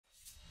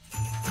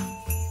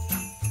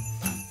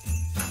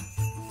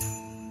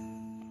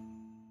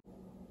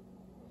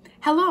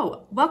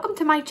Hello, welcome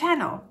to my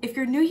channel. If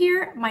you're new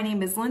here, my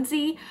name is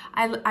Lindsay.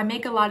 I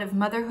make a lot of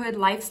motherhood,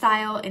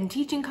 lifestyle, and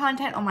teaching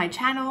content on my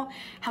channel.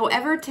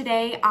 However,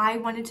 today I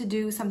wanted to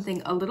do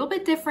something a little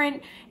bit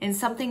different and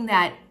something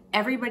that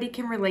everybody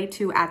can relate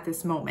to at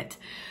this moment.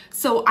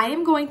 So I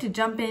am going to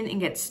jump in and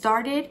get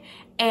started,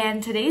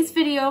 and today's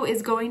video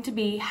is going to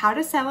be how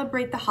to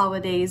celebrate the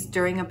holidays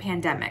during a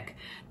pandemic.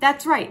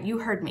 That's right, you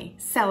heard me,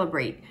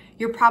 celebrate.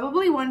 You're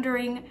probably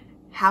wondering,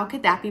 how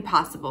could that be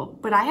possible?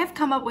 But I have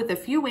come up with a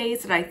few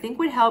ways that I think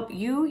would help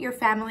you, your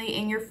family,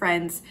 and your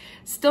friends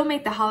still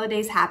make the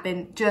holidays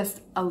happen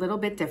just a little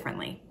bit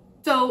differently.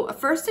 So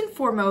first and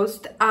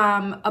foremost,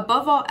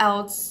 above all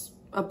else,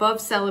 above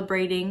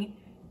celebrating,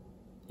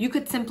 you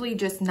could simply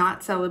just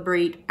not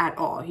celebrate at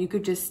all. You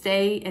could just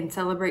stay and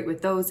celebrate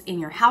with those in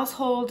your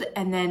household,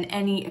 and then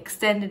any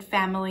extended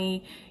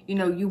family,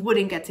 you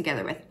wouldn't get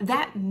together with.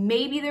 That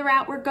may be the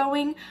route we're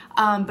going,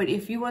 but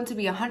if you want to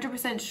be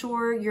 100%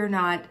 sure you're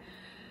not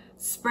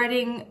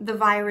spreading the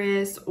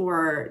virus,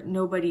 or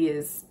nobody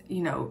is,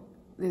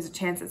 there's a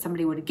chance that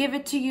somebody would give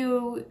it to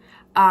you,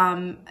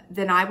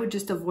 then I would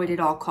just avoid at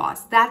all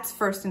costs. That's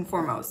first and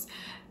foremost.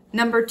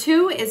 Number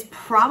two is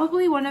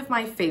probably one of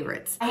my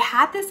favorites. I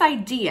had this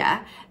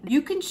idea.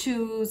 You can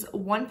choose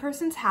one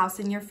person's house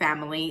in your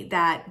family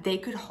that they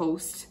could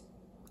host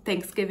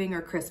Thanksgiving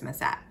or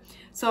Christmas at.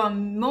 So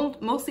I'm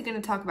mostly going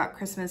to talk about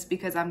Christmas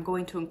because I'm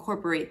going to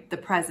incorporate the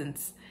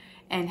presents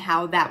and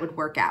how that would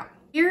work out.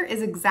 Here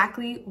is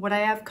exactly what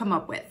I have come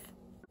up with.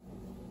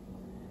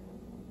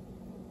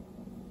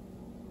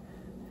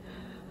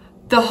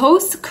 The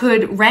host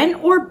could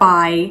rent or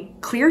buy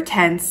clear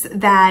tents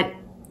that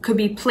could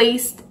be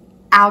placed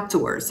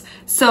outdoors.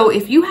 So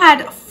if you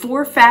had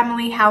 4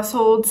 family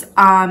households,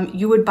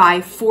 you would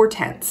buy 4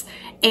 tents,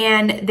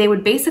 and they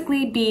would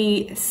basically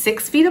be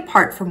 6 feet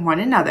apart from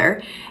one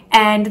another,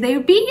 and they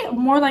would be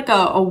more like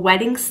a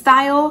wedding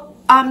style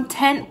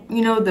tent,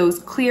 those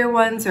clear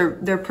ones, or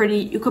they're pretty.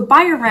 You could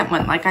buy or rent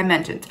one, like I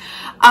mentioned.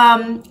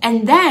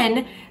 And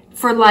then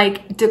for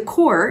like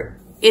decor,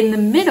 in the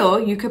middle,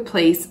 you could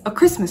place a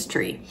Christmas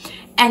tree.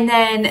 And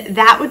then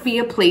that would be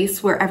a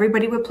place where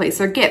everybody would place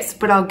their gifts,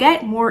 but I'll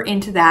get more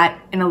into that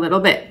in a little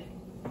bit.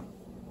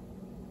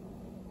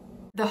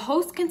 The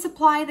host can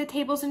supply the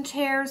tables and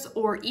chairs,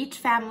 or each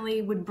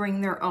family would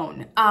bring their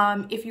own.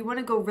 If you want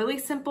to go really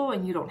simple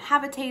and you don't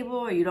have a table,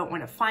 or you don't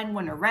want to find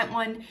one or rent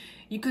one,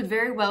 you could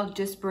very well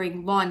just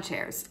bring lawn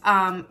chairs.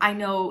 I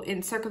know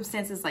in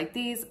circumstances like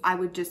these, I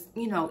would just,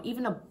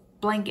 even a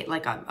blanket,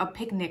 like a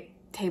picnic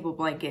table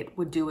blanket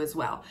would do as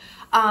well.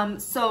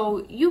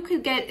 So you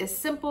could get as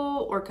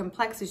simple or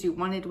complex as you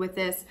wanted with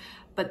this,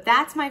 but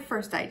that's my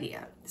first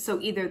idea. So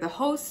either the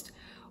host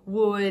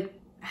would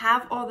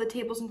have all the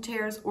tables and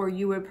chairs, or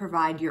you would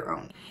provide your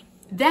own.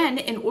 Then,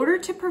 in order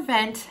to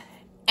prevent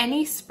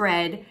any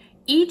spread,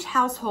 each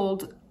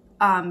household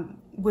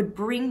would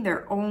bring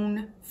their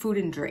own food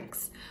and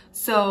drinks.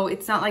 So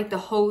it's not like the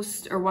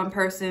host or one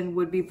person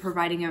would be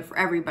providing it for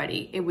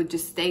everybody. It would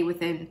just stay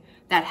within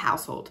that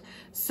household.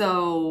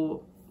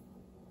 So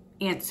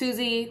Aunt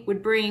Susie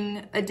would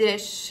bring a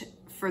dish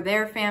for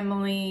their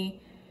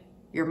family.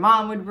 Your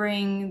mom would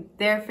bring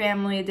their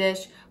family a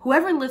dish.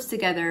 Whoever lives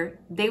together,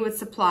 they would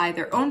supply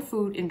their own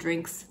food and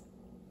drinks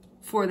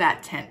for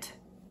that tent.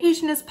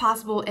 Communication is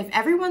possible if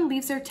everyone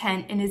leaves their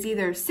tent and is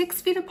either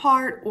 6 feet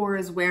apart or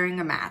is wearing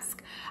a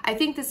mask. I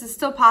think this is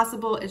still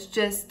possible. It's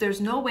just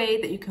there's no way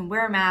that you can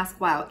wear a mask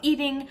while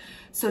eating.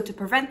 So to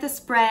prevent the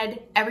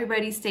spread,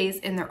 everybody stays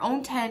in their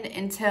own tent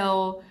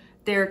until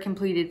they're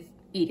completed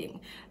eating.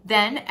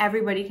 Then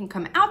everybody can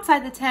come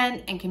outside the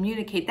tent and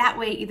communicate that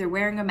way, either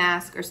wearing a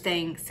mask or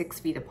staying 6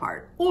 feet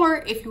apart. Or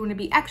if you want to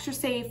be extra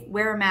safe,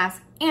 wear a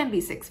mask and be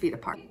 6 feet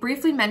apart.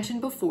 Briefly mentioned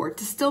before,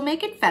 to still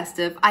make it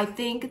festive, I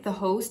think the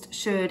host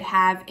should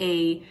have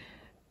a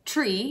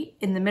tree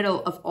in the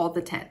middle of all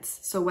the tents.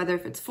 So whether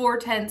if it's 4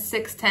 tents,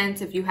 6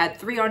 tents, if you had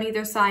 3 on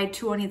either side,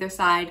 2 on either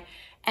side,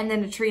 and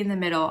then a tree in the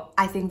middle,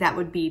 I think that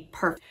would be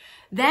perfect.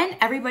 Then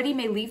everybody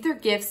may leave their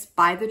gifts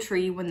by the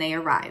tree when they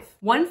arrive.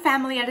 One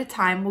family at a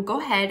time will go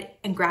ahead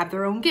and grab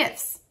their own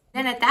gifts.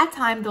 Then at that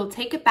time, they'll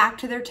take it back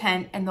to their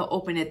tent and they'll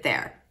open it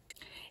there.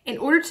 In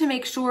order to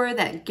make sure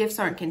that gifts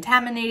aren't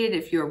contaminated,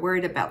 if you're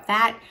worried about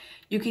that,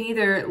 you can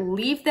either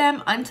leave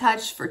them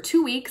untouched for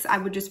 2 weeks. I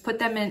would just put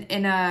them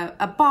in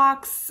a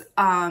box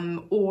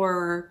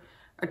or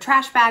a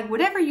trash bag,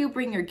 whatever you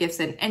bring your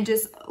gifts in, and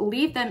just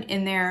leave them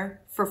in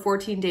there for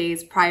 14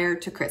 days prior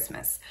to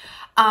Christmas.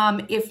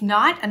 If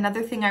not,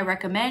 another thing I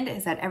recommend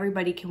is that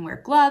everybody can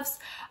wear gloves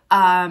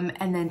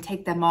and then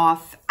take them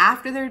off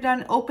after they're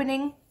done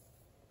opening.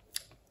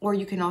 Or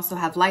you can also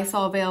have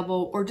Lysol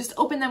available, or just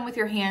open them with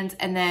your hands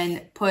and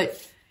then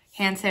put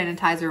hand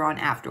sanitizer on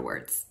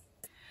afterwards.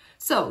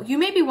 So you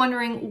may be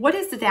wondering, what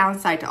is the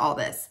downside to all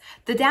this?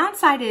 The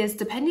downside is,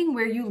 depending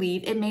where you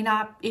leave, it may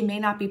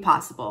not be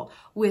possible.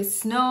 With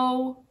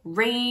snow,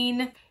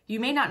 rain,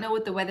 you may not know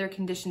what the weather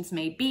conditions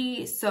may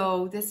be,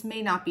 so this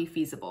may not be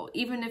feasible.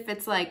 Even if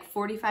it's like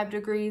 45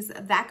 degrees,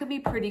 that could be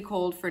pretty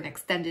cold for an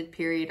extended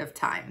period of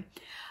time.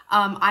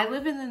 I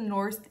live in the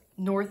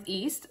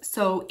northeast,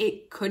 so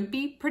it could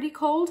be pretty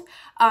cold.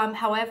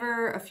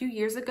 However, a few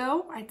years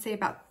ago, I'd say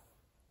about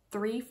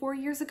 3-4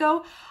 years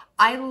ago,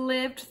 I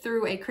lived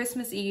through a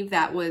Christmas Eve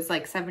that was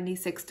like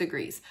 76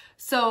 degrees.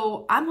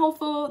 So I'm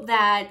hopeful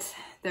that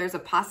there's a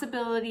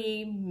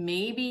possibility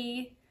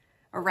maybe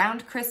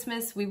around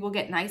Christmas we will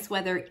get nice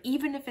weather.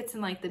 Even if it's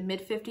in like the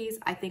mid 50s,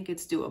 I think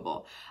it's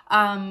doable.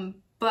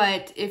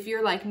 But if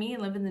you're like me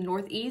and live in the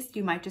Northeast,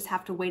 you might just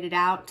have to wait it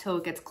out till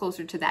it gets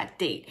closer to that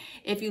date.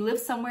 If you live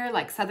somewhere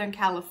like Southern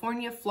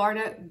California,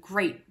 Florida,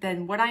 great.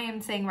 Then what I am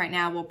saying right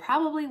now will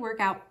probably work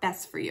out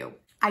best for you.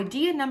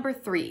 Idea number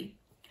 3,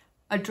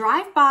 a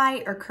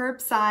drive-by or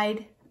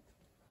curbside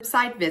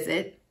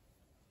visit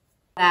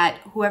that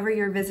whoever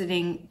you're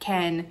visiting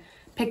can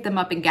pick them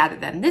up and gather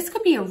them. This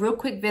could be a real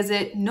quick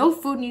visit. No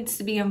food needs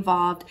to be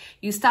involved.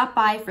 You stop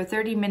by for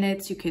 30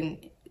 minutes. You can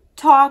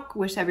talk,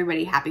 wish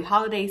everybody happy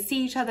holidays,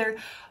 see each other,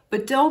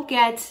 but don't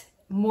get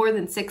more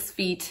than 6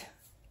 feet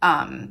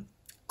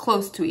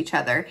close to each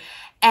other.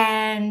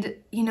 And,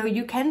 you know,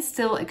 you can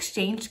still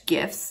exchange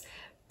gifts,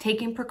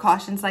 taking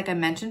precautions like I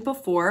mentioned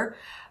before.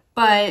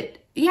 But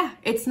yeah,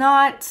 it's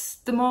not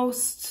the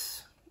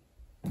most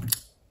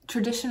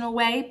traditional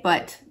way,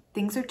 but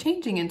things are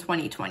changing in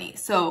 2020.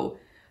 So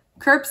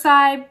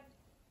curbside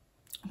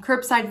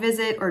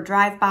visit or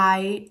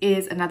drive-by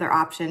is another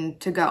option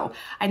to go.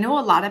 I know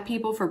a lot of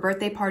people for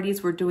birthday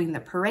parties were doing the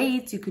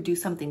parades. You could do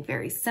something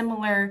very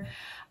similar.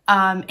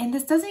 And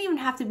this doesn't even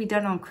have to be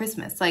done on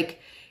Christmas.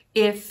 Like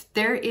if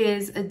there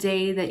is a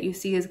day that you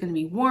see is going to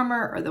be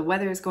warmer or the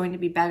weather is going to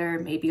be better,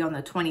 maybe on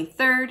the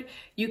 23rd,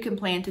 you can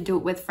plan to do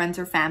it with friends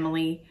or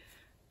family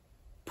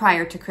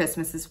prior to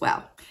Christmas as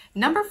well.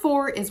 Number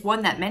 4 is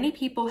one that many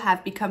people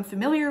have become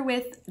familiar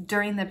with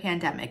during the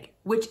pandemic,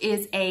 which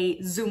is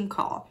a Zoom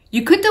call.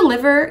 You could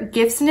deliver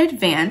gifts in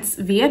advance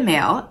via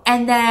mail,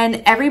 and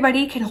then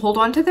everybody can hold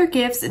on to their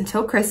gifts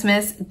until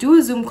Christmas, do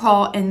a Zoom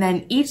call, and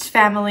then each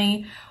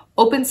family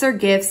opens their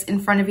gifts in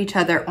front of each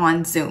other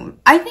on Zoom.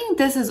 I think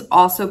this is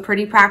also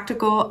pretty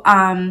practical.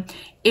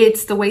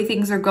 It's the way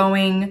things are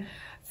going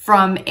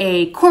from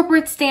a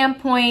corporate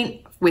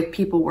standpoint with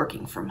people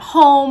working from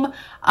home.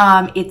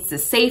 It's the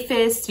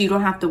safest. You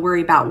don't have to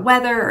worry about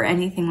weather or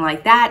anything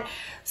like that.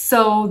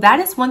 So that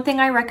is one thing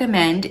I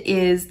recommend,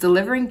 is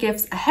delivering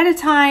gifts ahead of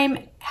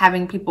time,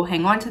 having people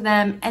hang on to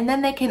them, and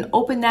then they can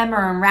open them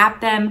or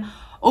unwrap them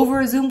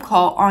over a Zoom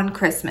call on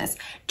Christmas.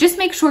 Just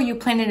make sure you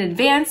plan in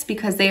advance,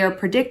 because they are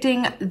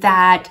predicting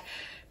that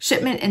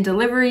shipment and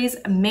deliveries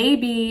may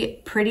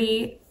be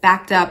pretty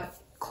backed up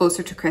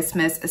closer to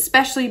Christmas,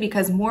 especially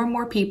because more and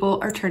more people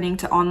are turning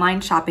to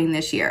online shopping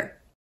this year.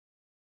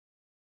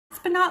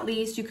 Last but not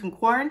least, you can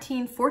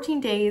quarantine 14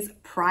 days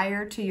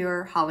prior to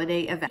your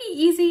holiday event. Pretty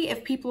easy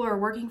if people are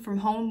working from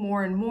home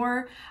more and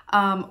more.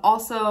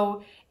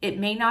 Also, it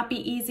may not be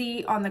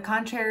easy on the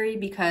contrary,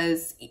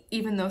 because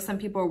even though some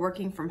people are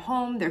working from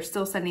home, they're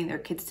still sending their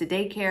kids to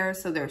daycare,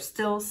 so there's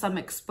still some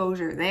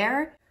exposure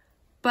there.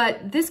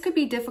 But this could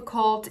be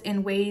difficult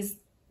in ways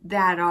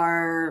that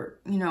are,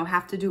 you know,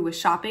 have to do with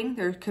shopping.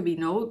 There could be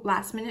no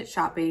last minute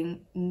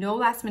shopping, no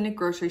last minute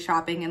grocery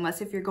shopping,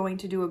 unless if you're going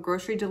to do a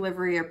grocery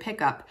delivery or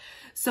pickup.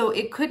 So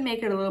it could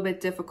make it a little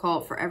bit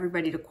difficult for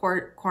everybody to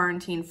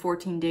quarantine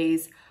 14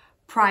 days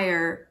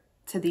prior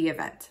to the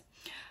event.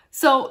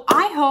 So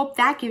I hope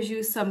that gives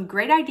you some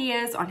great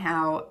ideas on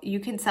how you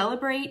can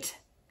celebrate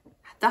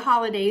the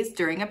holidays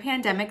during a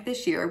pandemic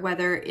this year,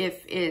 whether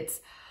if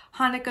it's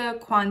Hanukkah,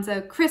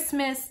 Kwanzaa,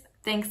 Christmas,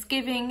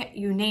 Thanksgiving,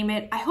 you name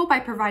it. I hope I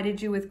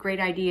provided you with great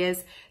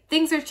ideas.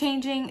 Things are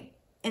changing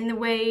in the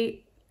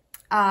way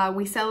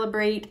we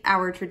celebrate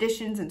our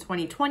traditions in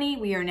 2020.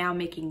 We are now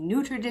making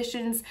new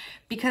traditions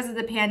because of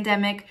the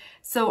pandemic.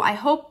 So I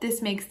hope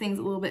this makes things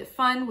a little bit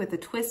fun with a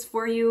twist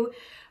for you.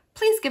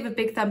 Please give a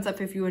big thumbs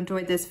up if you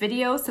enjoyed this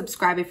video,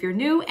 subscribe if you're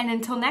new, and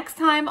until next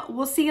time,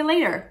 we'll see you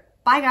later.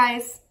 Bye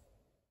guys.